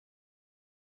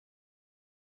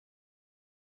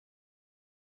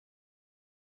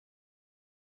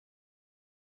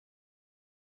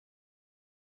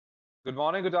Good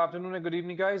morning, good afternoon, and good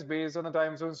evening, guys, based on the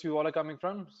time zones you all are coming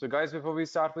from. So, guys, before we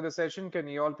start with the session, can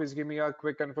you all please give me a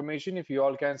quick confirmation if you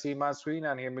all can see my screen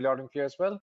and hear me loud and clear as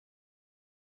well?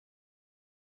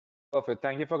 Perfect.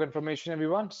 Thank you for confirmation,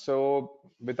 everyone. So,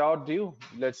 without ado,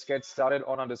 let's get started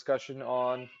on our discussion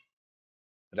on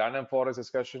random forest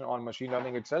discussion on machine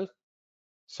learning itself.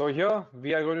 So, here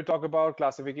we are going to talk about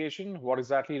classification, what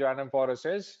exactly random forest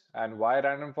is, and why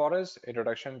random forest,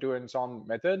 introduction to Ensemble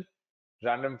method,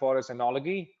 random forest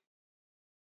analogy,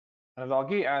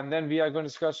 and then we are going to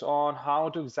discuss on how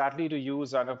to exactly to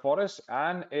use random forest,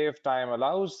 and if time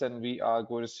allows, then we are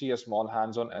going to see a small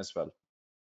hands-on as well.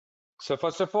 So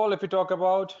first of all, if we talk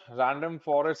about random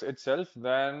forest itself,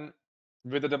 then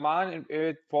with the demand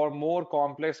for more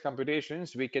complex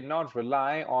computations, we cannot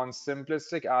rely on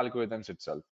simplistic algorithms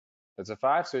itself. That's a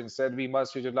fact. So instead, we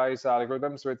must utilize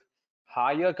algorithms with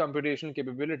higher computational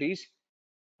capabilities,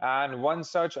 and one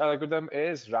such algorithm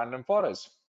is random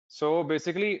forest. So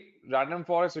basically, random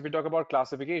forest, if we talk about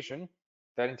classification,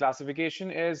 then classification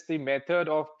is the method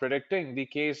of predicting the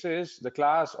cases, the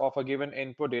class of a given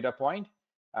input data point.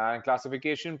 And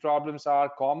classification problems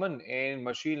are common in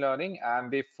machine learning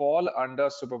and they fall under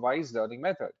supervised learning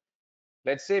method.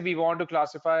 Let's say we want to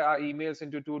classify our emails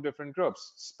into two different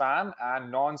groups, spam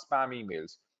and non-spam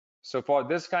emails. So for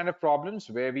this kind of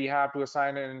problems where we have to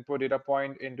assign an input data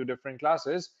point into different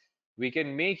classes, we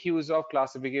can make use of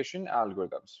classification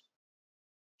algorithms.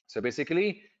 So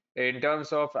basically, in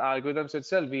terms of algorithms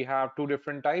itself, we have two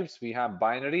different types. We have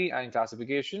binary and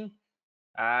classification.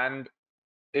 And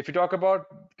if you talk about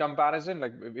comparison,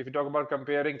 like if you talk about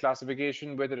comparing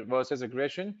classification with versus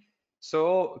regression,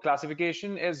 so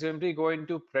classification is simply going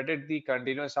to predict the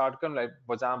continuous outcome. Like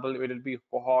for example, it will be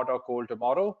hot or cold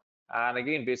tomorrow. And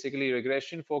again, basically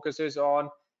regression focuses on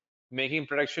making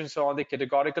predictions on the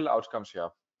categorical outcomes here.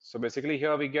 So basically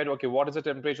here we get, okay, what is the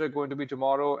temperature going to be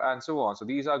tomorrow and so on. So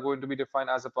these are going to be defined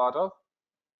as a part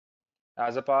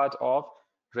of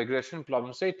regression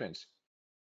problem statements.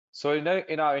 So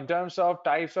in terms of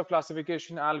types of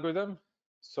classification algorithm,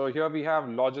 so here we have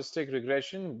logistic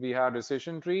regression, we have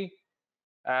decision tree,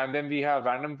 and then we have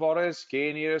random forest,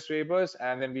 k nearest neighbors,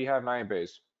 and then we have naive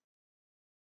Bayes.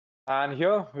 And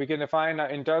here we can define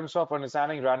in terms of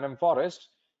understanding random forest.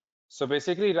 So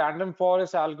basically, random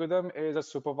forest algorithm is a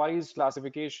supervised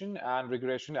classification and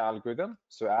regression algorithm.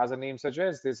 So as the name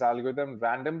suggests, this algorithm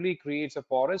randomly creates a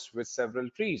forest with several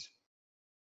trees.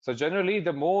 So generally,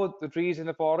 the more the trees in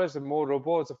the forest, the more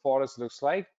robust the forest looks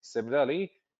like.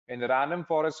 Similarly, in the random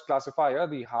forest classifier,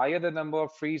 the higher the number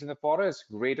of trees in the forest,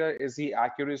 greater is the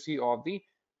accuracy of the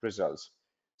results.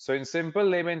 So in simple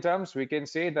layman terms, we can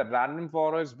say that random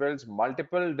forest builds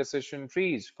multiple decision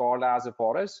trees called as a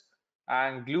forest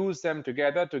and glues them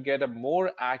together to get a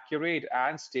more accurate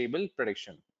and stable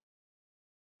prediction.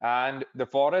 And the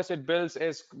forest it builds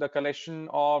is the collection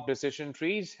of decision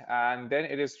trees, and then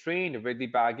it is trained with the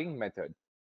bagging method.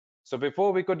 So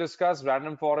before we could discuss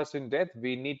random forest in depth,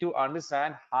 we need to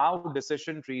understand how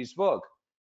decision trees work.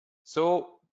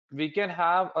 So we can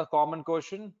have a common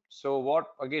question. So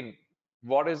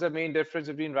what is the main difference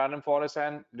between random forest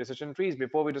and decision trees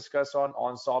before we discuss on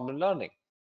ensemble learning?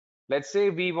 Let's say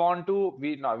we are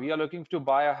looking to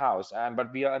buy a house and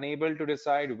but we are unable to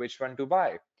decide which one to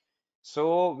buy.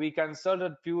 So we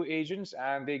consulted few agents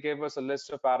and they gave us a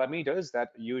list of parameters that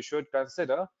you should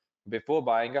consider before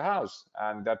buying a house.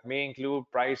 And that may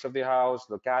include price of the house,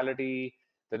 locality,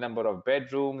 the number of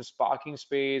bedrooms, parking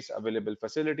space, available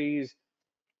facilities.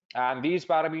 And these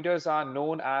parameters are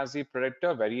known as the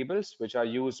predictor variables, which are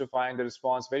used to find the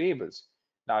response variables.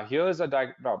 Now, here's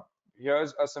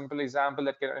a simple example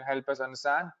that can help us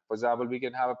understand. For example, we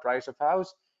can have a price of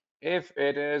house. If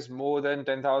it is more than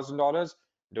 $10,000,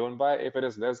 don't buy. If it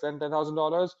is less than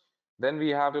 $10,000, then we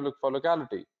have to look for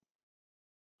locality.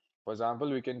 For example,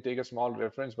 we can take a small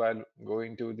reference by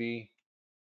going to the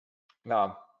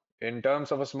now. In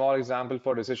terms of a small example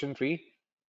for decision tree,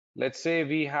 let's say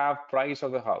we have price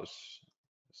of the house.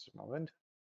 Just a moment.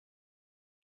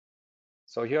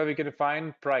 So here we can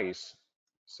find price.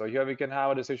 So here we can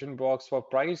have a decision box for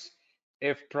price.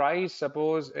 If price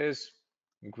suppose is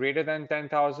greater than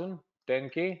 10,000,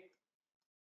 10K,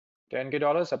 10K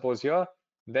dollars, suppose here,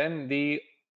 then the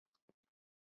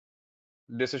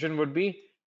decision would be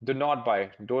do not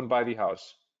buy, don't buy the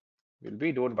house. Will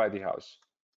be don't buy the house.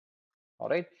 All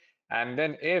right. And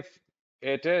then if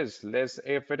it is less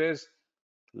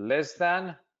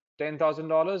than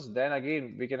 $10,000, then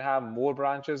again we can have more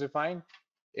branches defined.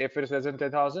 If it is less than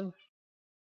 10,000,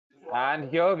 and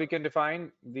here we can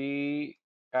define again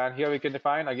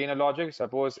a logic.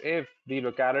 Suppose if the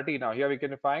locality, now here we can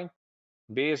define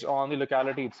based on the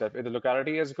locality itself. If the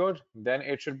locality is good, then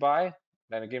it should buy.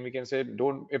 Then again, we can say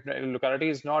don't, if the locality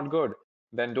is not good,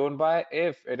 then don't buy.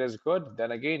 If it is good,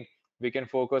 then again, we can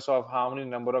focus of how many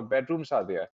number of bedrooms are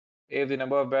there. If the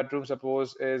number of bedrooms,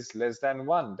 suppose, is less than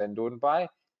one, then don't buy.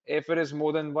 If it is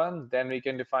more than one, then we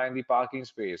can define the parking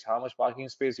space, how much parking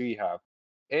space we have.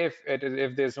 If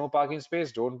there's no parking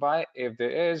space, don't buy. If there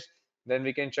is, then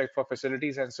we can check for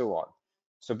facilities and so on.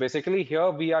 So basically here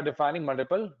we are defining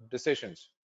multiple decisions,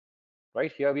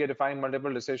 right? Here we are defining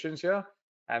multiple decisions here,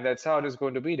 and that's how it is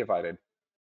going to be divided.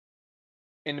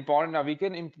 Important, now we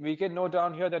can note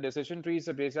down here that decision trees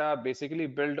are basically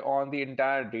built on the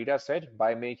entire data set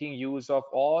by making use of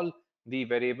all the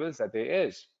variables that there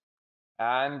is.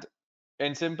 And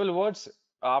in simple words,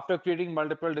 after creating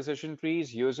multiple decision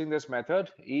trees using this method,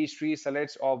 each tree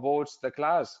selects or votes the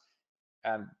class.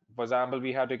 And for example,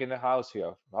 we have taken the house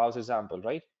here, house example,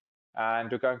 right? And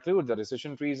to conclude, the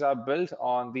decision trees are built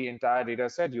on the entire data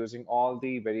set using all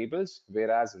the variables,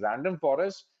 whereas random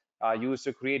forests are used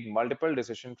to create multiple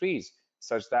decision trees,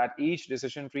 such that each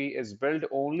decision tree is built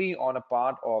only on a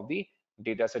part of the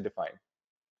data set defined.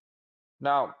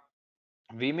 Now,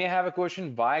 we may have a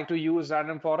question why to use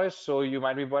random forest. So you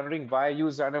might be wondering why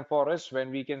use random forest when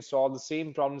we can solve the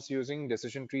same problems using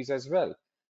decision trees as well.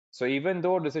 So even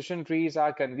though decision trees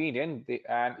are convenient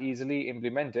and easily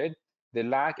implemented, they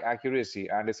lack accuracy,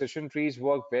 and decision trees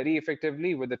work very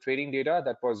effectively with the training data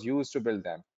that was used to build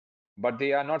them. But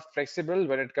they are not flexible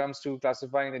when it comes to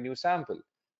classifying the new sample,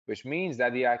 which means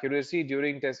that the accuracy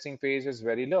during testing phase is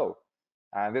very low.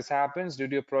 And this happens due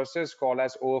to a process called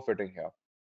as overfitting here.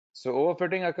 So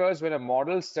overfitting occurs when a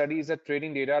model studies the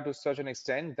training data to such an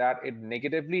extent that it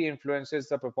negatively influences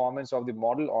the performance of the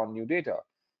model on new data.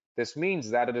 This means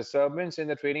that a disturbance in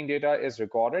the training data is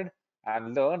recorded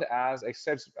and learned as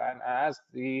accepts and as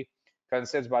the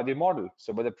concepts by the model.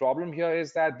 So, but the problem here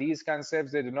is that these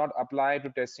concepts, they do not apply to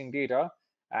testing data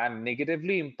and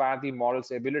negatively impact the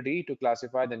model's ability to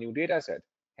classify the new data set,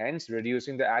 hence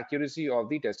reducing the accuracy of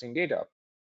the testing data.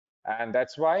 And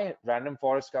that's why random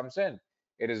forest comes in.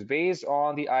 It is based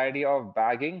on the idea of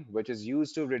bagging, which is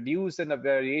used to reduce the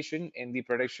variation in the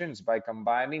predictions by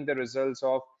combining the results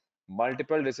of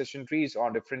multiple decision trees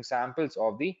on different samples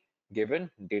of the given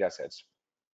data sets.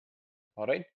 All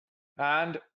right.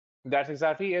 And that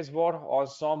exactly is what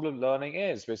ensemble learning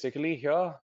is. Basically,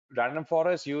 here, random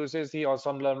forest uses the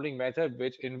ensemble learning method,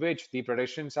 in which the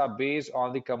predictions are based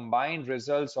on the combined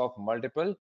results of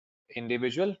multiple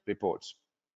individual reports.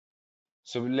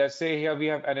 So let's say here we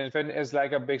have an elephant is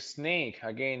like a big snake.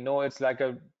 Again, no, it's like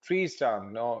a tree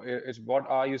stump. No, it's what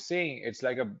are you saying? It's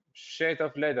like a sheath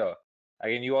of leather.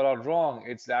 Again, you all are wrong.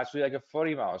 It's actually like a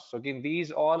furry mouse. So again,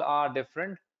 these all are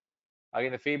different.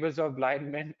 Again, the fables of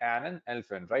blind men and an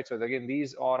elephant, right? So again,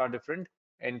 these all are different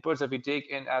inputs that we take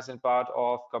in as in part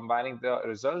of combining the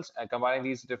results and combining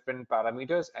these different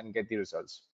parameters and get the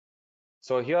results.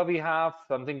 So here we have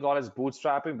something called as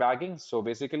bootstrapping bagging. So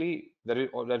basically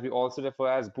that we also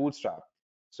refer as bootstrap.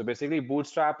 So basically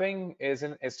bootstrapping is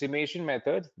an estimation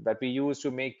method that we use to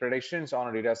make predictions on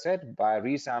a data set by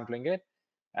resampling it.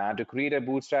 And to create a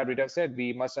bootstrap data set,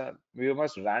 we must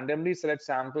randomly select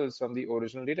samples from the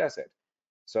original data set.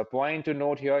 So a point to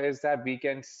note here is that we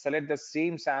can select the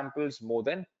same samples more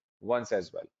than once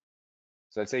as well.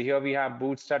 So let's say here we have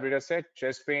bootstrap data set,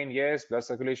 chest pain, yes, blood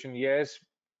circulation, yes,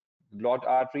 blood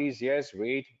arteries, yes.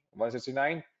 Weight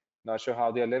 169, not sure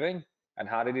how they are living. And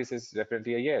heart disease is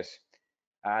definitely a yes.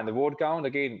 And the word count,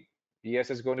 again, yes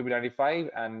is going to be 95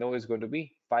 and no is going to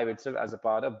be 5 itself as a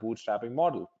part of bootstrapping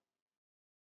model.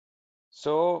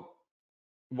 So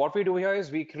what we do here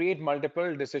is we create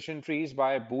multiple decision trees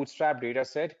by bootstrap data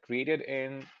set created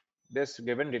in this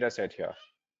given data set here.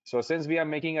 So since we are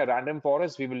making a random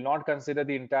forest, we will not consider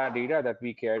the entire data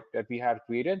that we have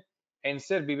created.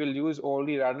 Instead, we will use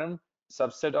only random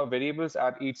subset of variables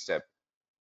at each step.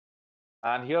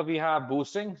 And here we have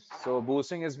boosting. So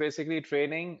boosting is basically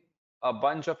training a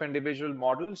bunch of individual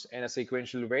models in a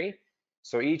sequential way.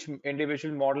 So each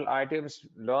individual model items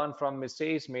learn from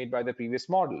mistakes made by the previous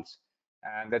models.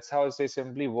 And that's how they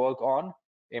simply work on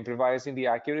improvising the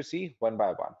accuracy one by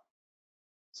one.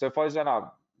 So for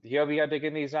example, here we have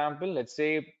taken the example. Let's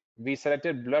say we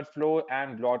selected blood flow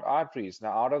and blood arteries.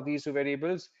 Now, out of these two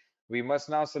variables, we must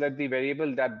now select the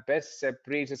variable that best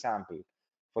separates the sample.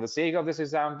 For the sake of this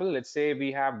example, let's say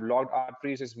we have blood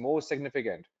arteries is more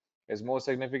significant,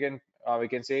 we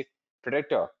can say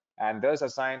predictor, and thus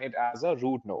assign it as a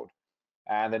root node.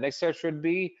 And the next step should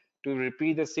be to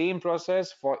repeat the same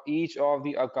process for each of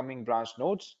the upcoming branch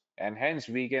nodes. And hence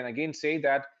we can again say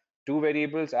that two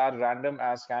variables are random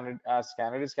as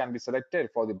candidates can be selected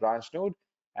for the branch node,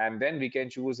 and then we can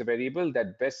choose a variable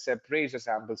that best separates the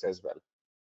samples as well.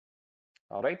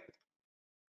 All right.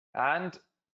 And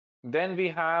then we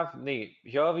have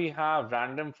here we have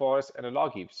random forest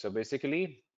analog heap. So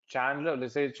basically, Chandler,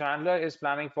 let's say Chandler is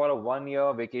planning for a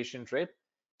 1-year vacation trip.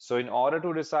 So in order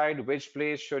to decide which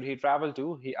place should he travel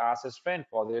to, he asks his friend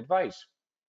for the advice.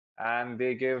 And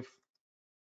they give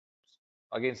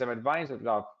again some advice.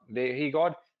 He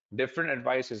got different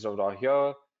advices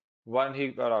here. One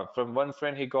he from one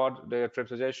friend he got the trip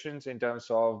suggestions in terms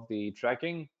of the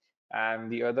trekking,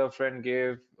 and the other friend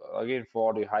gave again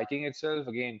for the hiking itself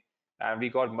again, and we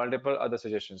got multiple other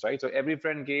suggestions, right? So every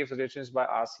friend gave suggestions by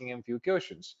asking him few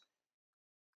questions.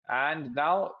 And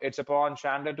now it's upon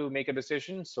Chandler to make a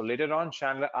decision. So later on,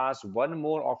 Chandler asks one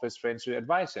more of his friends to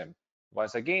advise him.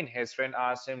 Once again, his friend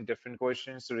asks him different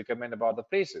questions to recommend about the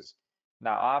places.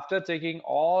 Now, after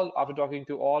talking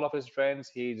to all of his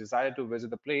friends, he decided to visit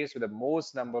the place with the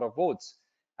most number of votes.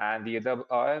 And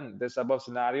this above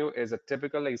scenario is a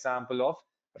typical example of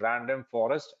random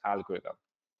forest algorithm.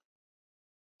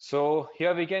 So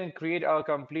here we can create a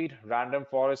complete random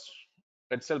forest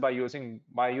itself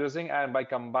by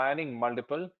combining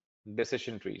multiple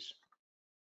decision trees.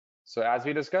 So as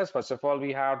we discussed, first of all,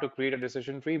 we have to create a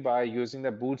decision tree by using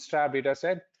the Bootstrap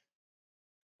dataset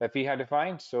that we had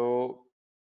defined. So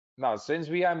now, since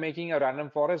we are making a random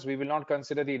forest, we will not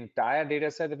consider the entire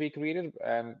dataset that we created,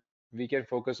 and we can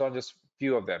focus on just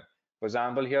few of them. For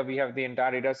example, here we have the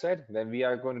entire dataset. Then we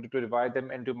are going to divide them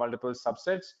into multiple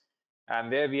subsets,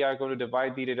 and there we are going to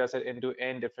divide the dataset into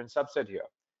n different subset here.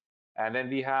 And then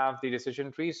we have the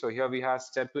decision tree. So here we have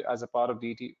step as a part of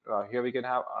DT. Here we can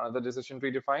have another decision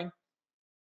tree defined.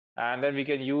 And then we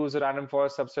can use a random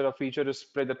forest subset of feature to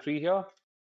split the tree here.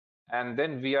 And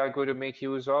then we are going to make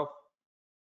use of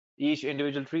each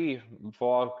individual tree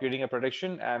for creating a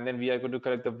prediction. And then we are going to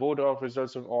collect the vote of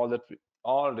results from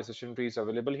all decision trees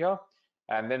available here.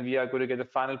 And then we are going to get the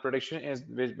final prediction is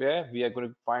where we are going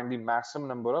to find the maximum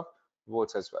number of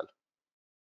votes as well.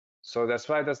 So that's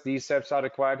why these steps are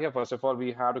required here. First of all,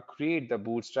 we have to create the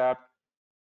Bootstrap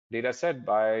data set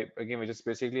by, again, which is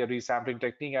basically a resampling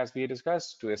technique as we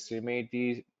discussed to estimate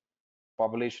the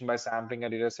population by sampling a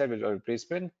data set with a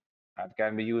replacement. That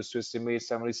can be used to estimate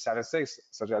summary statistics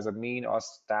such as a mean or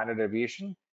standard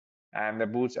deviation. And the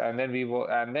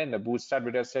Bootstrap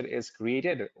data set is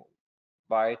created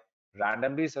by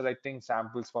randomly selecting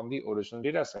samples from the original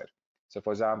data set. So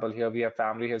for example, here we have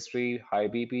family history, high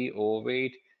BP,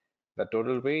 overweight, the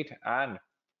total weight, and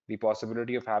the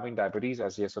possibility of having diabetes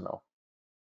as yes or no.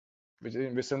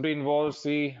 Which simply involves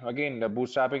the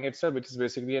bootstrapping itself, which is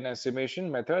basically an estimation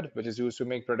method which is used to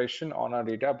make prediction on our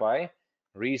data by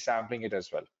resampling it as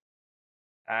well.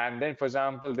 And then, for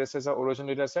example, this is our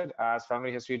original data set as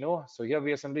family history no. So here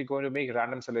we are simply going to make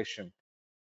random selection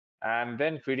and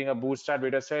then creating a bootstrap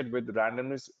data set with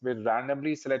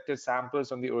randomly selected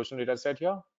samples on the original data set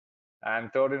here.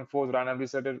 And third and fourth randomly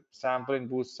selected sample in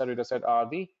bootstrap data set are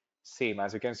the same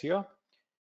as you can see here.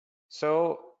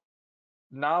 So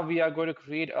now we are going to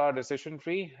create a decision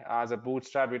tree as a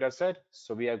bootstrap data set.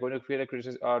 So we are going to create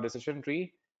a decision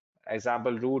tree,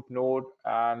 example root node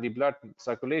and the blood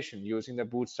circulation using the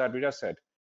bootstrap data set.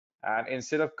 And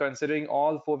instead of considering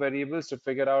all 4 variables to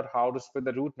figure out how to split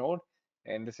the root node,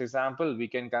 in this example, we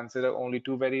can consider only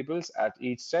 2 variables at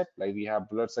each step, like we have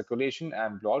blood circulation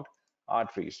and blood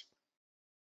arteries.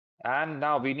 And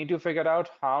now we need to figure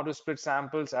out how to split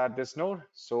samples at this node.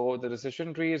 So the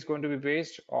decision tree is going to be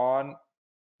based on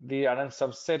the random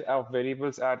subset of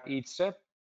variables at each step.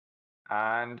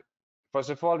 And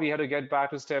first of all, we have to get back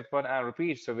to step 1 and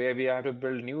repeat. So where we have to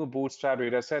build new bootstrap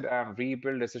data set and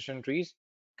rebuild decision trees,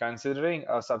 considering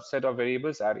a subset of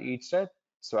variables at each step.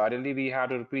 So ideally, we have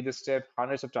to repeat this step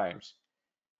hundreds of times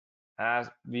as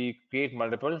we create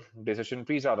multiple decision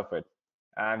trees out of it.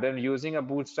 And then using a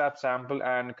bootstrap sample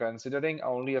and considering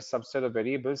only a subset of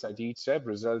variables at each step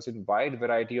results in wide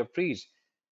variety of trees.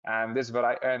 And this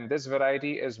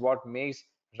variety is what makes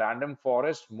random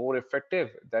forest more effective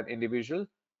than individual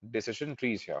decision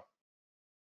trees here.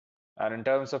 And in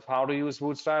terms of how to use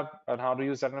Bootstrap and how to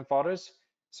use random forest,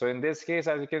 so in this case,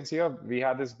 as you can see here, we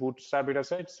have this Bootstrap data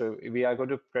set. So we are going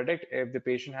to predict if the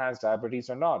patient has diabetes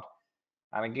or not.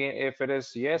 And again, if it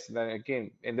is yes, then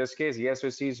again, in this case, yes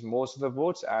receives most of the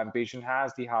votes and patient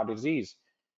has the heart disease.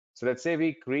 So let's say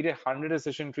we created 100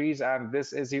 decision trees and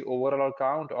this is the overall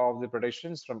count of the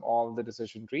predictions from all the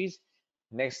decision trees.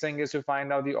 Next thing is to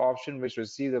find out the option which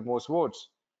received the most votes.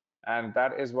 And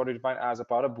that is what we define as a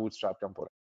part of Bootstrap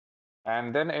component.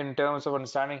 And then in terms of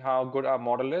understanding how good our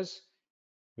model is,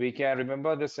 we can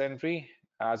remember this entry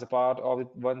as a part of the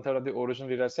 1/3 of the original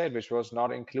data set, which was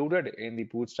not included in the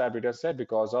Bootstrap data set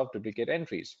because of duplicate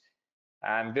entries.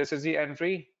 And this is the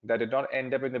entry that did not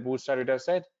end up in the Bootstrap data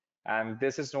set, and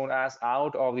this is known as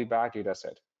out of the bag data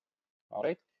set. All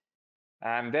right.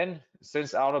 And then,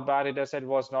 since out of bag data set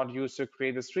was not used to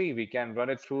create this tree, we can run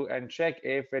it through and check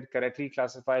if it correctly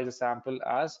classifies the sample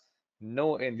as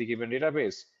no in the given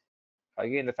database.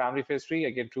 Again, the family phase tree,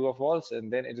 again, true or false,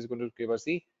 and then it is going to give us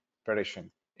the prediction.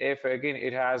 If again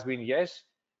it has been yes,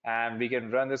 and we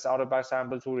can run this out of bag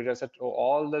sample through dataset or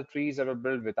all the trees that were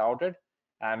built without it,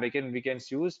 and we can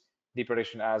use the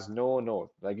prediction as no.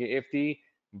 Like if the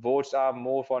votes are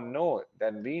more for no,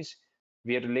 then means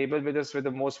we have to label with this with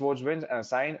the most votes wins and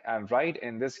assign and write.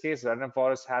 In this case, random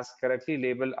forest has correctly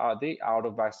labeled the out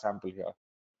of bag sample here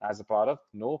as a part of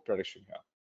no prediction here.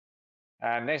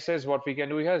 And next is what we can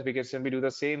do here is we can simply do the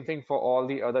same thing for all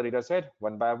the other data set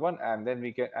one by one, and then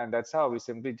we can, and that's how we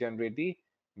simply generate the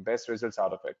best results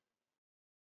out of it.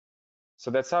 So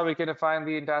that's how we can define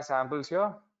the entire samples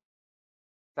here.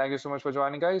 Thank you so much for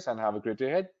joining, guys, and have a great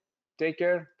day ahead. Take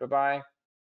care. Bye-bye.